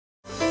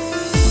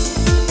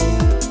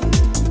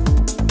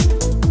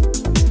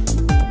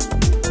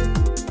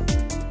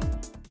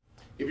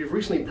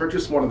recently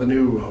purchased one of the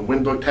new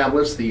Winbook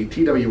tablets, the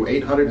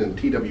TW800 and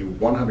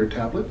TW100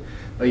 tablet.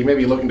 Now you may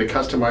be looking to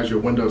customize your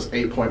Windows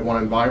 8.1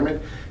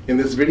 environment. In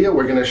this video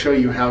we're going to show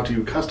you how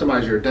to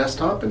customize your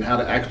desktop and how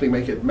to actually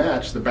make it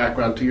match the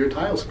background to your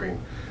tile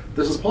screen.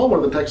 This is Paul,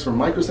 one of the techs from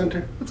Micro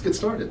Center. Let's get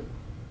started.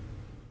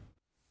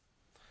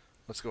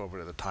 Let's go over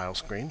to the tile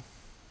screen.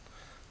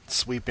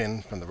 Sweep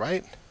in from the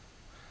right,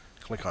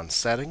 click on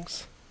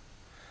Settings,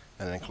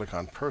 and then click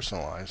on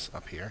Personalize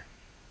up here.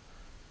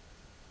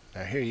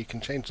 Now here you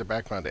can change the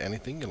background to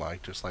anything you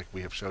like, just like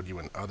we have showed you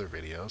in other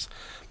videos,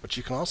 but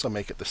you can also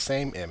make it the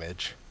same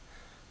image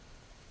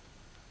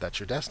that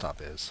your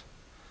desktop is.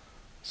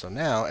 So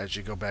now as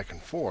you go back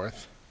and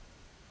forth,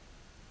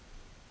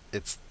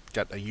 it's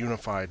got a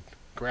unified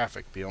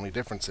graphic. The only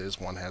difference is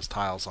one has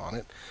tiles on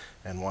it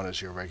and one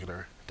is your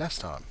regular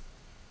desktop.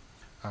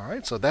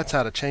 Alright, so that's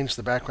how to change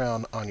the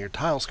background on your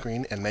tile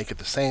screen and make it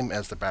the same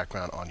as the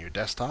background on your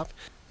desktop.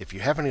 If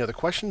you have any other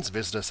questions,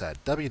 visit us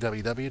at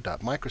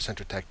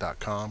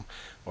www.microcentertech.com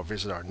or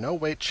visit our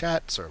no-wait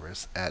chat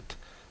service at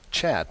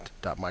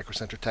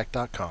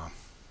chat.microcentertech.com.